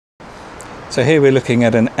So here we're looking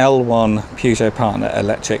at an L1 Peugeot Partner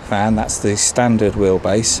electric van. That's the standard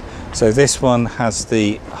wheelbase. So this one has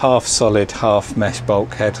the half solid, half mesh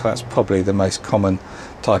bulkhead. That's probably the most common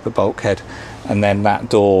type of bulkhead. And then that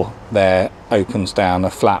door there opens down a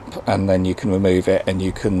flap, and then you can remove it and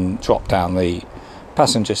you can drop down the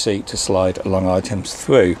passenger seat to slide along items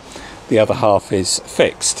through. The other half is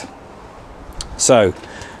fixed. So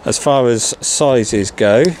as far as sizes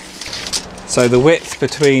go, so the width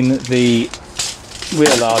between the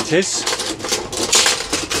wheel arches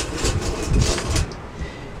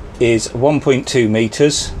is 1.2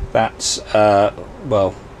 meters. That's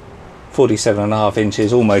well, 47.5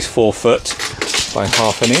 inches, almost 4 foot by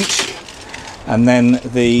half an inch. And then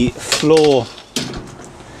the floor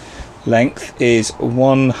length is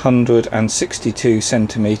 162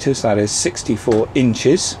 centimeters. That is 64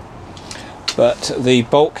 inches. But the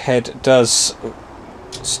bulkhead does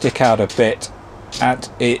stick out a bit. At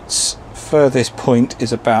its furthest point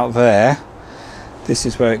is about there. This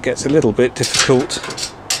is where it gets a little bit difficult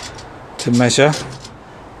to measure,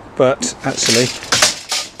 but actually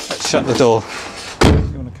let's shut the door.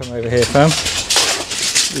 You want to come over here, Fern?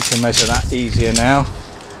 We can measure that easier now.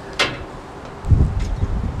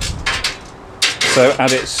 So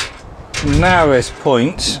at its narrowest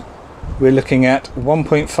point we're looking at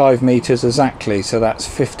 1.5 meters exactly, so that's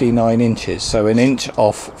 59 inches, so an inch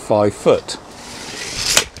off 5 foot.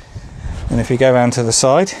 And if we go around to the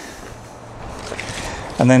side,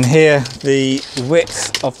 and then here the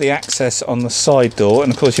width of the access on the side door,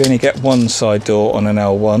 and of course you only get one side door on an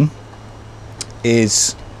L1,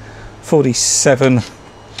 is 47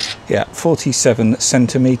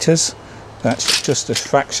 centimeters. That's just a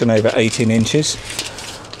fraction over 18 inches.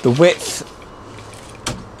 The width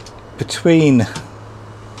between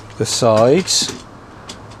the sides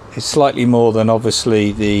is slightly more than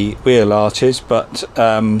obviously the wheel arches, but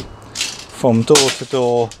from door to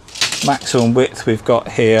door, maximum width we've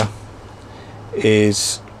got here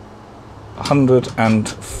is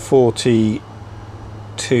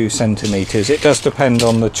 142 centimeters. It does depend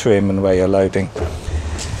on the trim and where you're loading.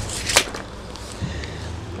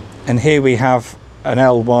 And here we have an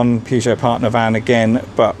L1 Peugeot Partner van again,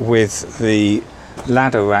 but with the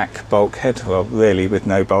ladder rack bulkhead. Well, really with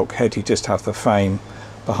no bulkhead, you just have the frame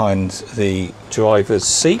behind the driver's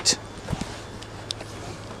seat.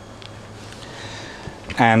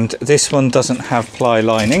 And this one doesn't have ply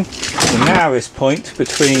lining. The narrowest point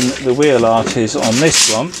between the wheel arches on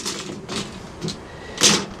this one,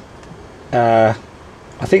 I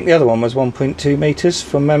think the other one was 1.2 meters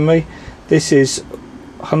from memory. This is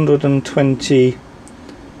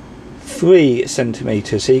 123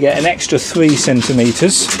 centimeters, so you get an extra 3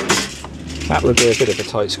 centimeters. That would be a bit of a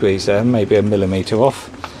tight squeeze there, maybe a millimeter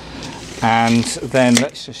off. And then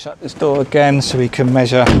let's just shut this door again so we can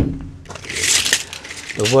measure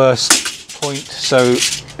the worst point. So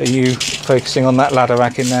are you focusing on that ladder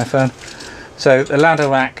rack in there, Fern? So the ladder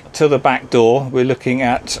rack to the back door, we're looking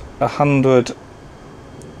at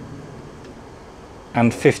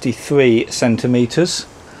 153 centimeters.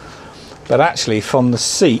 But actually from the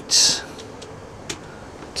seats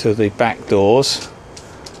to the back doors,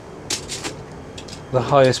 the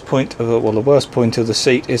highest point of the, well, the worst point of the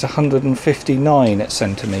seat is 159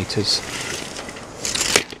 centimeters.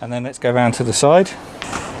 And then let's go round to the side.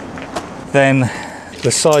 Then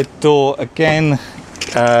the side door again,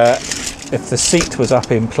 if the seat was up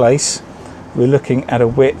in place, we're looking at a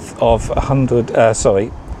width of 53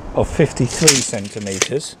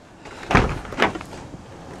 centimeters.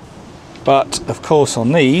 But of course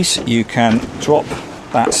on these you can drop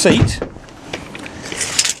that seat,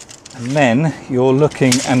 and then you're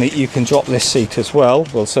looking, and you can drop this seat as well.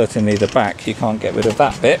 Well, certainly the back, you can't get rid of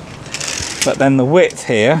that bit. But then the width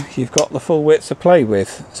here, you've got the full width to play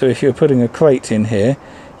with. So if you're putting a crate in here,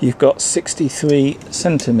 you've got 63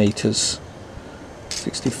 centimeters.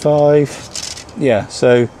 65, yeah,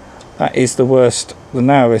 so that is the worst. The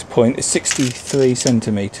narrowest point is 63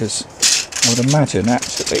 centimeters. I would imagine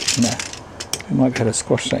actually, no, we might be able to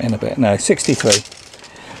squash that in a bit. No, 63.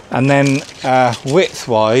 And then width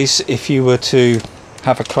wise, if you were to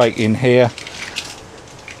have a crate in here,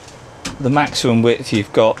 the maximum width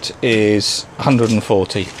you've got is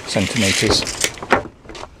 140 centimeters.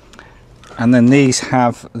 And then these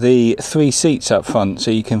have the 3 seats up front,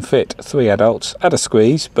 so you can fit 3 adults at a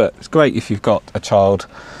squeeze, but it's great if you've got a child,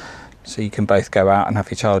 so you can both go out and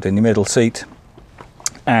have your child in your middle seat.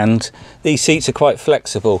 And these seats are quite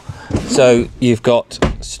flexible, so you've got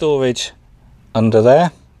storage under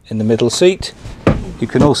there in the middle seat. You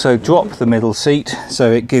can also drop the middle seat,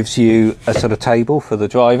 so it gives you a sort of table for the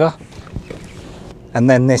driver. And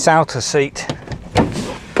then this outer seat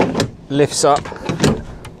lifts up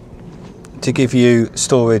to give you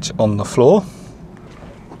storage on the floor.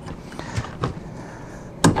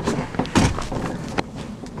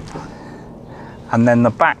 And then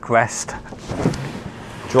the backrest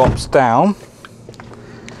drops down,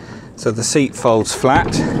 so the seat folds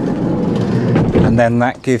flat, and then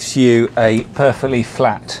that gives you a perfectly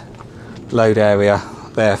flat load area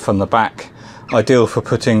there from the back, ideal for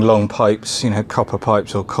putting long pipes, you know, copper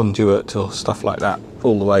pipes or conduit or stuff like that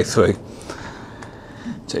all the way through.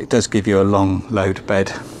 So it does give you a long load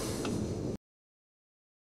bed.